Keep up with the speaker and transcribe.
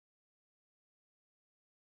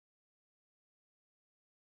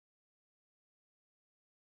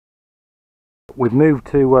We've moved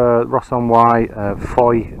to Ross July,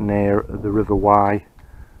 Foy, near the River Wye.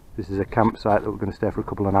 This is a campsite that we're going to stay for a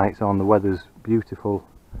couple of nights on. The weather's beautiful.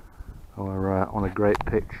 We're on a great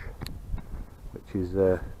pitch, which is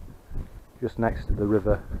just next to the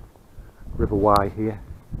River Wye here.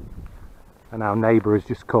 And our neighbour has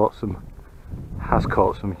just caught some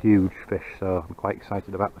huge fish, so I'm quite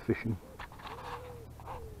excited about the fishing.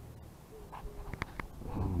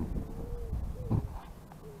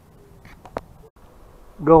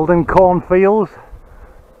 Golden cornfields,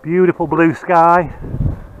 beautiful blue sky,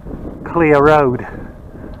 clear road.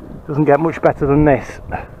 Doesn't get much better than this.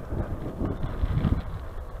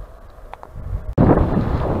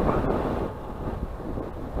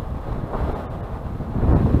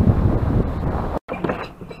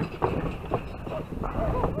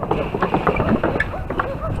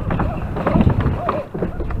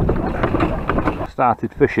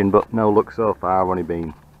 Started fishing, but no luck so far. I've only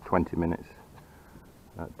been 20 minutes.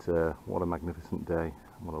 What a magnificent day,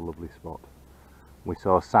 what a lovely spot. We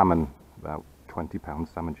saw salmon, about 20-pound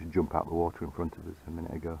salmon, just jump out the water in front of us a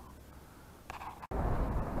minute ago.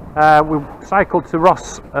 We cycled to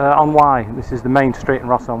Ross on Wye. This is the main street in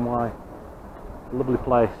Ross on Wye. Lovely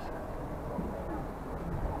place.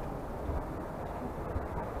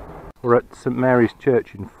 We're at St Mary's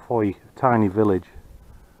Church in Foy, a tiny village.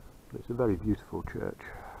 But it's a very beautiful church.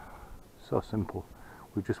 So simple.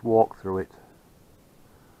 We've just walked through it.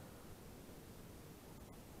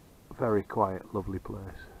 Very quiet, lovely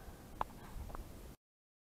place.